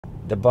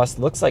The bus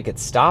looks like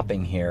it's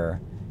stopping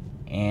here,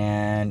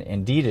 and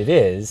indeed it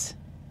is.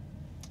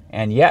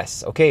 And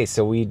yes, okay,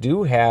 so we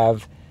do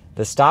have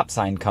the stop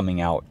sign coming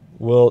out.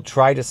 We'll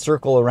try to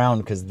circle around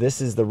because this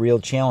is the real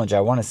challenge.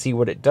 I want to see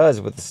what it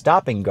does with the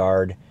stopping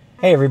guard.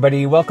 Hey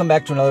everybody, welcome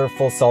back to another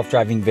full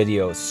self-driving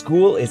video.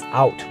 School is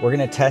out. We're going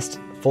to test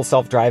full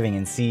self-driving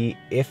and see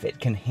if it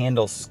can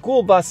handle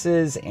school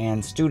buses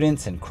and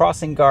students and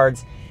crossing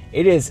guards.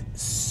 It is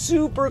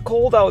super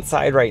cold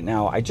outside right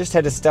now. I just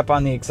had to step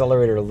on the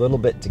accelerator a little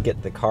bit to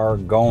get the car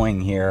going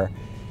here.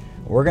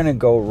 We're going to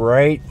go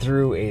right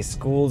through a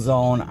school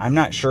zone. I'm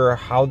not sure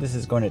how this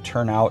is going to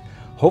turn out.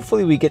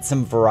 Hopefully we get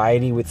some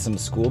variety with some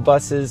school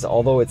buses,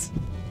 although it's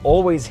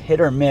always hit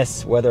or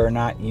miss whether or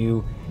not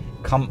you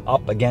come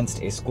up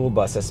against a school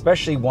bus,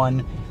 especially one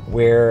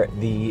where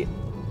the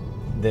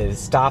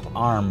stop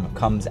arm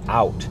comes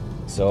out.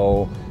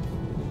 So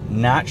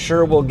not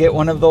sure we'll get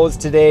one of those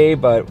today,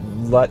 but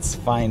let's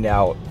find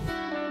out.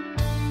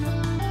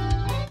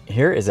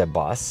 Here is a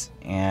bus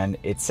and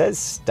it says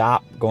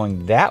stop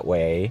going that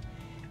way,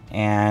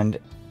 and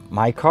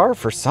my car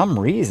for some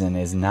reason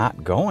is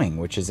not going,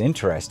 which is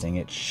interesting.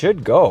 It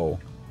should go.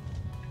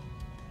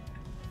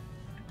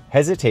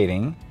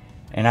 Hesitating,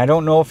 and I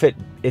don't know if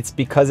it's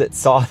because it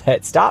saw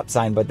that stop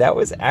sign, but that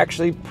was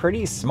actually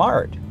pretty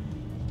smart.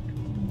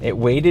 It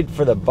waited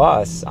for the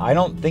bus. I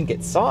don't think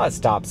it saw a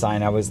stop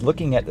sign. I was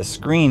looking at the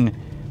screen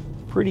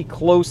pretty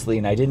closely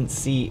and I didn't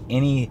see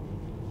any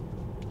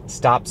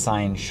stop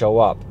sign show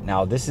up.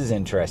 Now this is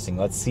interesting.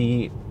 Let's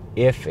see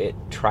if it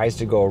tries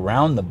to go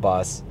around the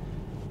bus.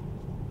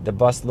 The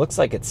bus looks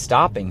like it's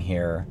stopping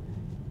here,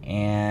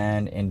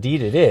 and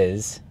indeed it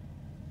is.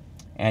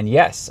 And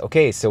yes,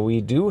 okay, so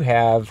we do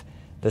have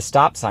the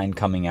stop sign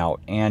coming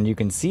out, and you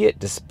can see it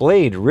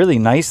displayed really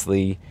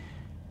nicely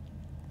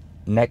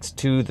next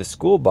to the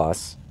school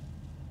bus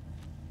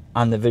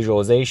on the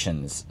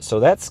visualizations. So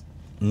that's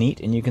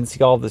neat, and you can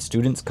see all the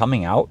students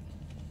coming out.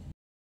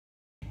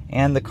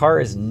 And the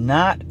car is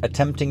not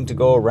attempting to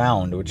go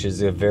around, which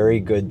is a very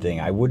good thing.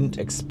 I wouldn't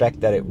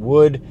expect that it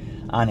would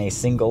on a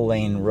single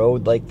lane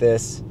road like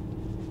this.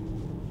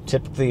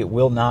 Typically it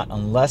will not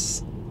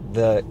unless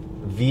the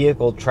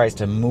vehicle tries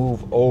to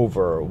move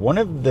over. One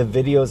of the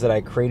videos that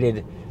I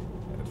created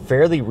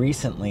fairly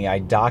recently, I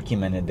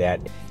documented that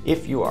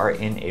if you are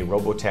in a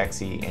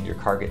robotaxi and your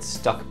car gets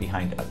stuck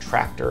behind a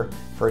tractor,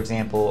 for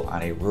example,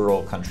 on a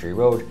rural country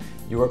road,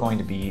 you are going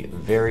to be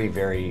very,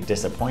 very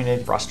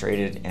disappointed,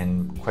 frustrated,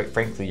 and quite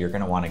frankly, you're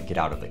going to want to get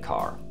out of the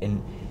car.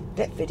 And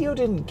that video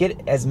didn't get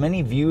as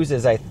many views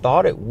as I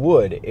thought it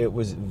would. It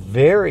was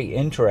very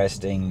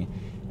interesting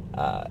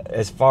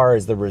as far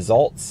as the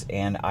results,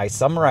 and I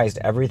summarized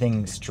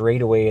everything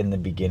straight away in the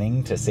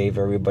beginning to save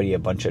everybody a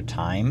bunch of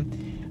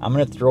time. I'm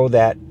going to throw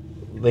that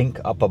link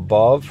up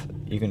above.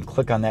 You can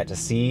click on that to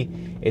see.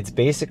 It's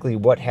basically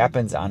what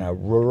happens on a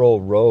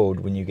rural road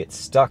when you get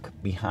stuck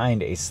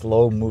behind a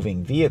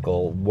slow-moving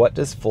vehicle. What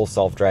does full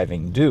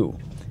self-driving do?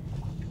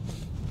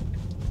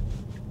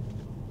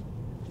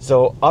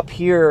 So up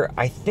here,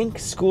 I think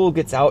school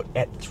gets out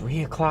at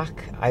 3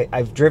 o'clock.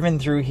 I've driven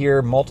through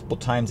here multiple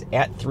times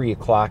at 3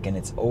 o'clock, and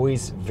it's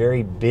always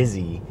very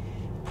busy.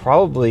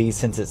 Probably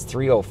since it's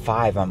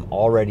 3:05, I'm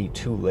already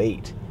too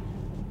late.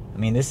 I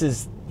mean, this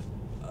is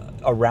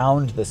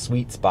around the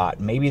sweet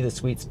spot. Maybe the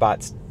sweet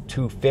spot's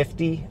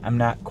 250. I'm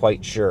not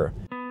quite sure.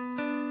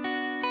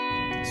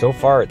 So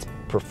far, it's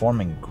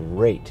performing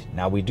great.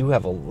 Now, we do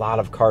have a lot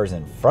of cars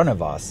in front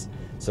of us,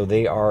 so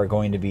they are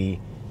going to be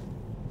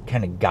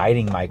kind of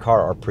guiding my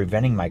car or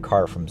preventing my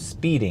car from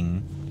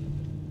speeding.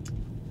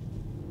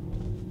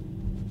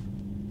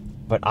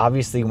 But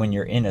obviously when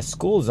you're in a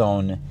school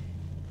zone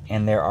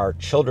and there are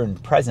children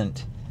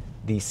present,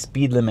 the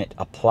speed limit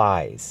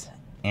applies.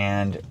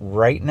 And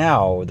right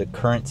now, the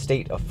current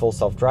state of full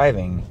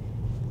self-driving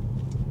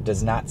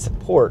does not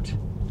support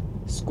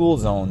school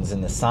zones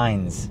and the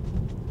signs.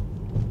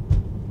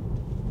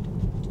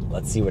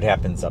 Let's see what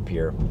happens up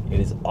here. It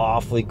is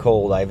awfully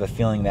cold. I have a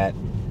feeling that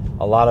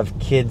a lot of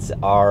kids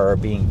are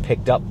being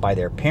picked up by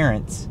their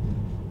parents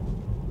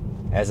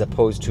as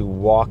opposed to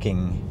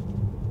walking.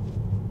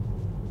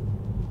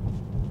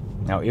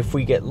 Now, if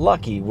we get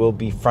lucky, we'll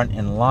be front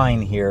in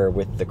line here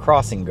with the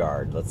crossing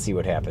guard. Let's see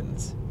what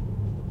happens.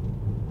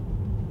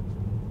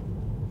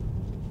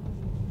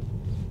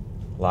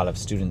 A lot of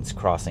students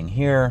crossing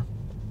here.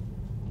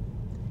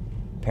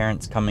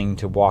 Parents coming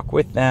to walk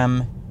with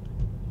them.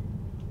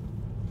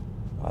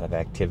 A lot of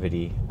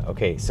activity.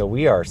 Okay, so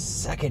we are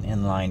second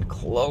in line,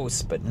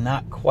 close, but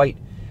not quite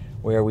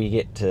where we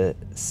get to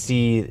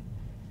see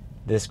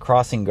this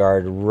crossing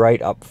guard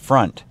right up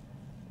front.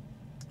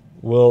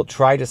 We'll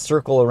try to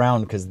circle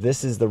around because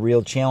this is the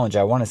real challenge.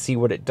 I want to see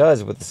what it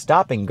does with the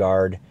stopping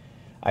guard.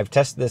 I've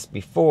tested this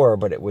before,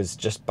 but it was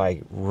just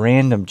by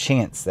random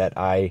chance that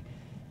I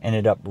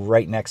ended up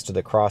right next to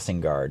the crossing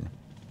guard.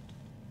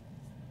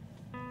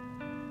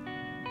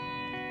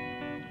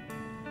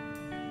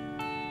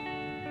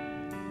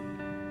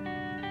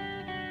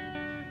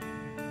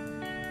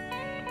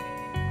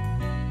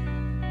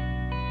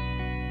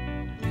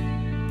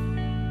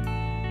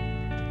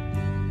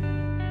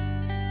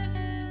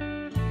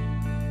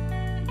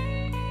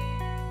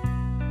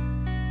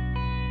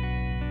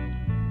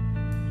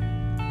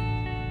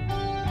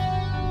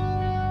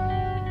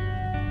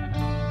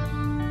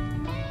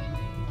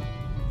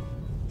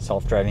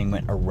 Self-driving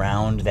went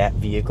around that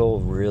vehicle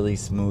really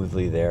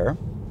smoothly there.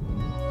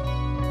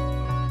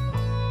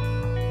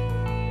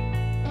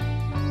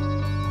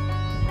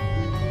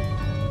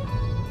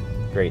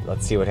 Great,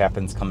 let's see what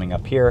happens coming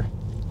up here.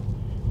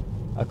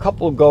 A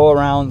couple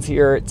go-arounds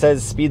here. It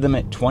says speed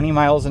limit 20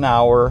 miles an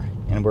hour,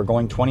 and we're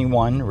going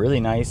 21.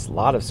 Really nice. A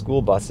lot of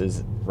school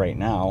buses right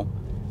now.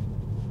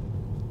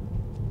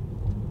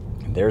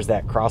 And there's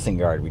that crossing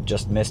guard. We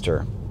just missed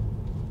her.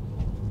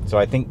 So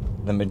I think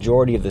the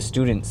majority of the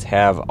students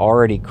have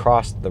already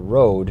crossed the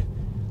road,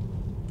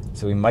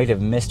 so we might have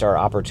missed our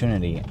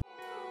opportunity.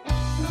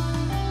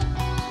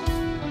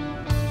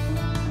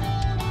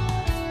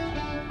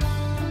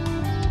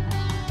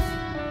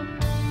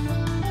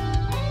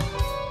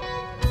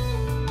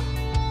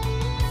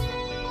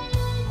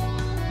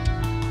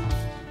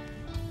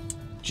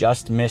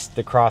 Just missed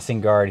the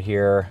crossing guard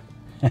here.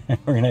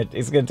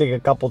 It's gonna take a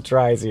couple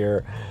tries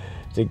here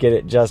to get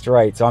it just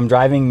right. So I'm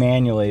driving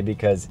manually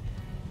because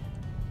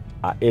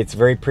it's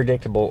very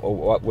predictable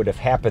what would have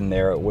happened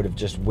there. It would have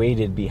just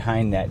waited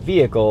behind that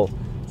vehicle.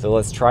 So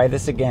let's try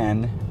this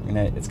again.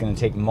 It's gonna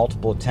take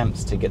multiple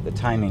attempts to get the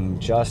timing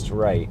just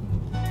right.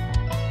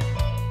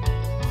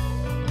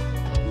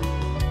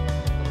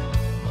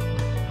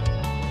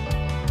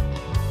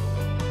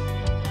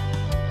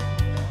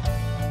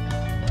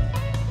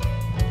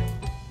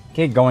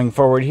 Okay, going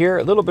forward here,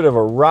 a little bit of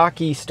a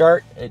rocky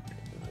start.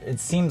 It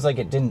seems like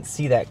it didn't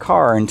see that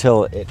car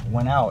until it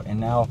went out, and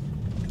now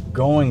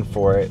going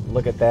for it.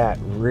 Look at that,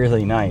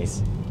 really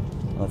nice.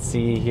 Let's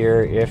see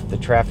here if the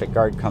traffic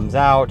guard comes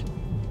out.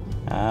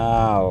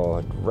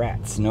 Oh,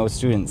 rats, no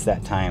students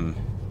that time.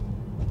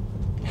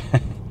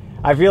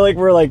 I feel like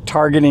we're like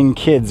targeting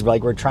kids,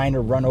 like we're trying to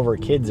run over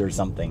kids or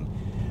something.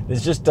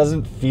 This just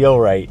doesn't feel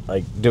right,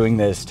 like doing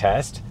this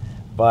test,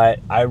 but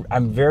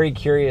I'm very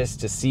curious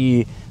to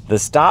see the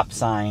stop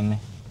sign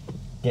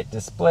get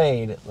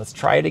displayed. Let's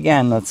try it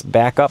again. Let's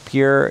back up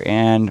here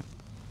and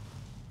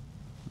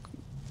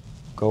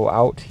go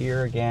out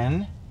here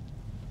again.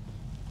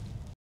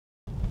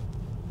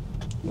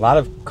 A lot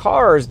of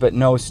cars, but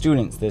no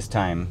students this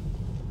time.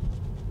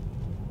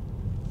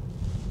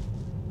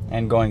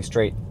 And going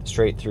straight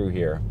through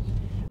here.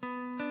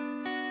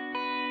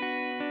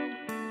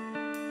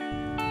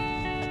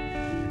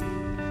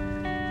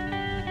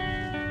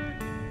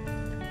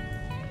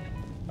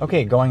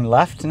 Okay, going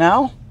left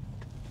now.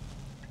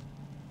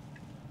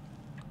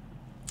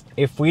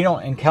 If we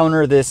don't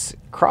encounter this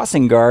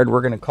crossing guard,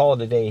 we're going to call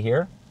it a day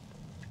here.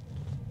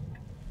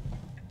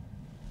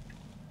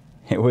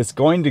 It was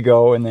going to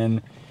go and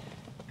then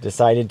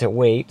decided to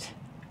wait.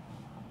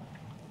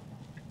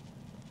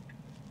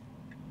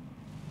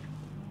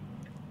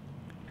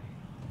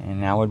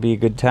 And now would be a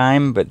good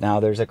time, but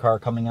now there's a car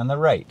coming on the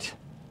right.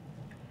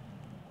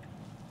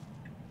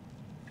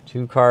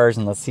 Two cars,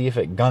 and let's see if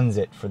it guns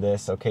it for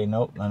this. Okay,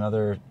 nope,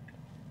 another.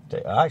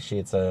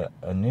 Actually, it's a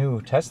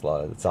new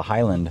Tesla. It's a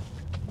Highland.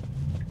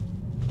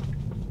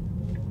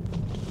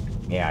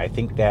 Yeah, I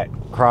think that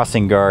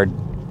crossing guard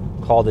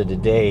called it a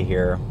day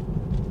here.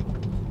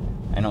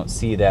 I don't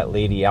see that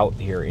lady out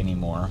here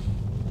anymore.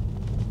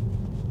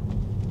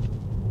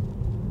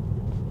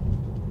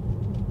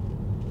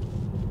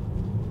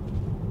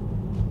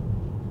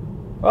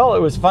 Well, it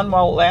was fun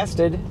while it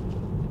lasted.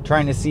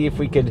 Trying to see if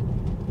we could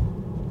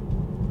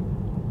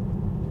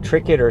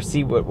trick it or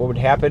see what would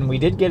happen. We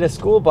did get a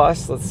school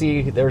bus. Let's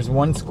see, there's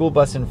one school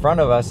bus in front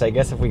of us. I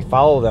guess if we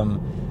follow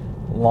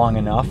them long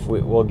enough,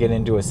 we'll get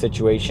into a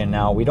situation.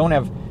 Now, we don't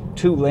have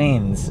two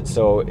lanes,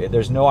 so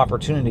there's no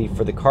opportunity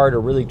for the car to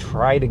really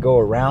try to go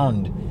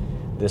around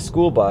the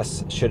school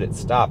bus should it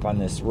stop on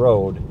this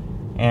road.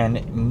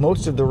 And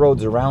most of the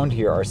roads around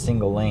here are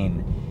single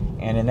lane.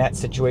 And in that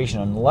situation,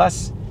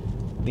 unless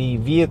the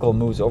vehicle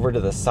moves over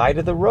to the side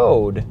of the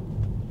road,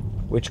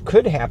 which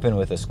could happen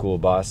with a school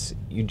bus,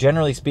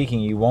 generally speaking,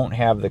 you won't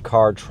have the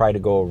car try to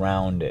go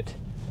around it.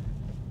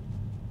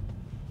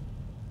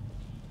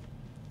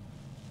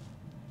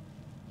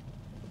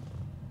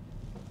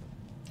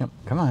 Yep,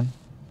 come on.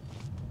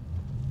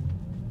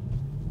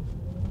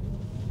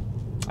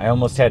 I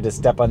almost had to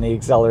step on the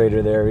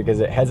accelerator there because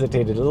it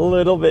hesitated a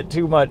little bit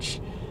too much.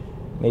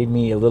 Made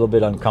me a little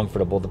bit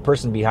uncomfortable. The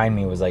person behind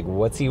me was like,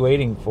 what's he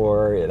waiting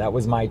for? That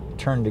was my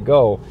turn to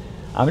go.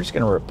 I'm just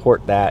going to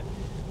report that.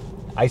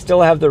 I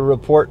still have the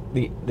report,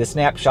 the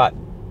snapshot,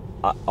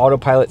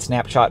 autopilot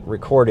snapshot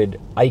recorded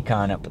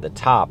icon up at the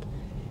top.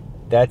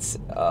 That's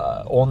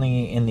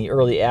only in the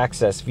early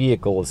access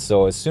vehicles.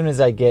 So as soon as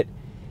I get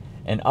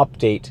an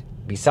update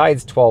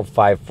besides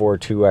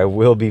 12.542, I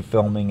will be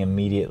filming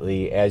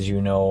immediately, as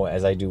you know,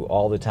 as I do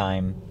all the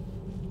time.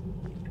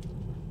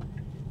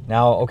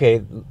 Now,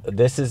 okay,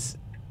 this is,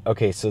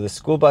 okay, so the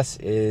school bus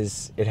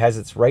it has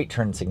its right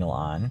turn signal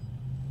on.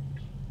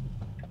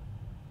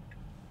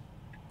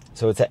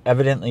 So it's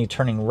evidently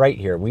turning right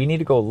here. We need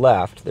to go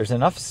left. There's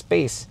enough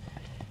space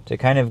to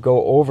kind of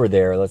go over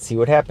there. Let's see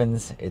what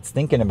happens. It's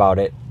thinking about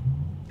it.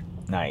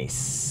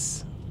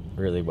 Nice.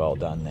 Really well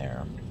done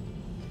there.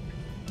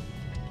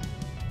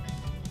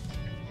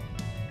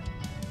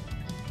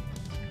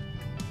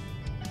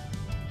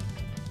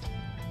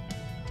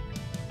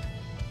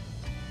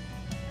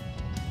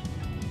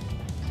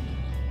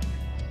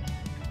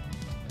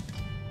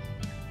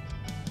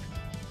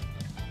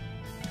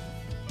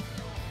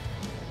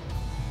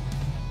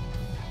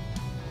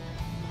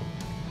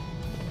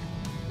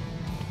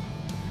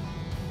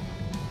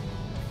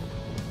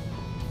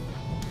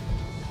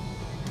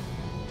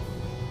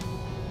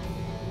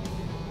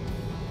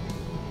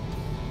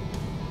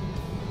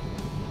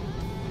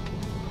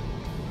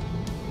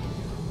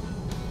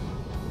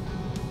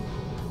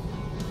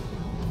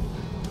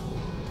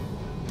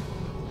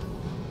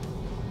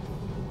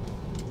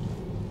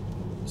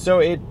 So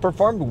it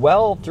performed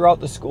well throughout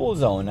the school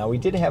zone. Now we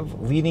did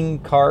have leading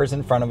cars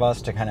in front of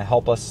us to kind of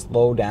help us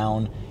slow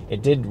down.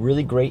 It did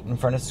really great in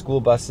front of school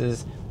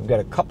buses. We've got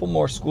a couple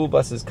more school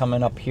buses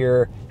coming up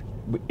here.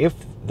 If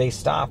they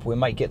stop, we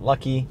might get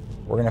lucky.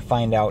 We're going to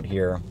find out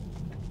here.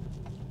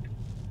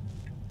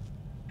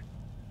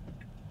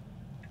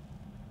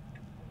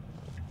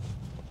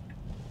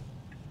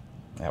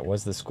 That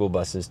was the school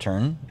bus's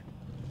turn.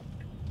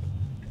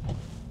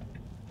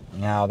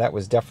 Now that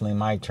was definitely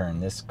my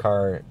turn. This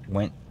car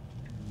went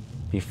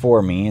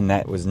before me, and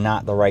that was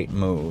not the right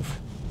move.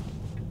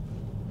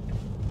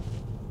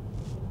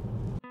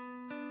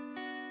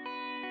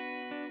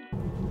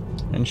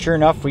 And sure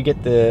enough, we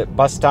get the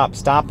bus stop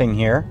stopping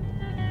here.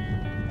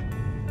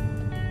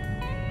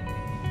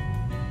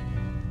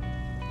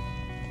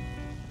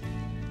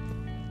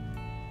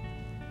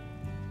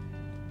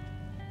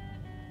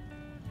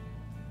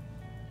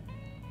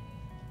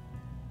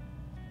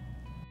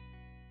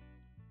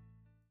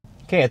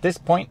 Okay, at this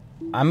point,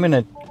 I'm going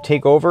to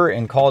take over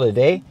and call it a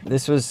day.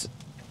 This was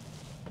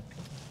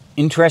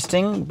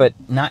interesting, but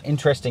not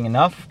interesting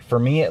enough, for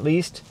me at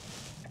least.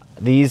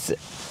 These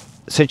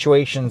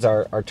situations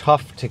are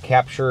tough to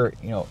capture,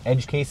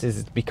 edge cases.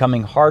 It's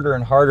becoming harder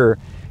and harder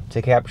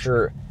to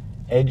capture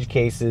edge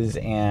cases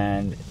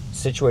and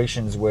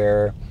situations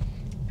where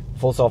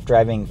full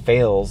self-driving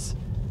fails.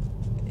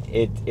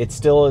 It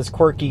still is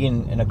quirky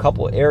in a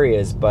couple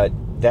areas, but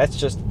that's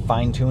just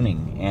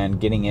fine-tuning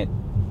and getting it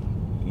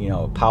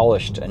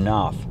polished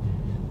enough.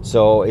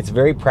 So it's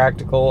very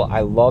practical. I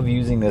love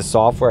using this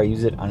software. I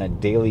use it on a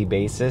daily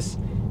basis,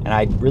 and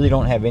I really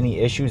don't have any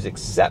issues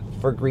except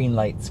for green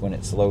lights when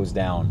it slows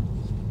down.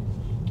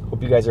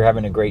 Hope you guys are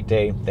having a great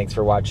day. Thanks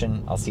for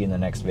watching. I'll see you in the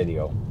next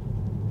video.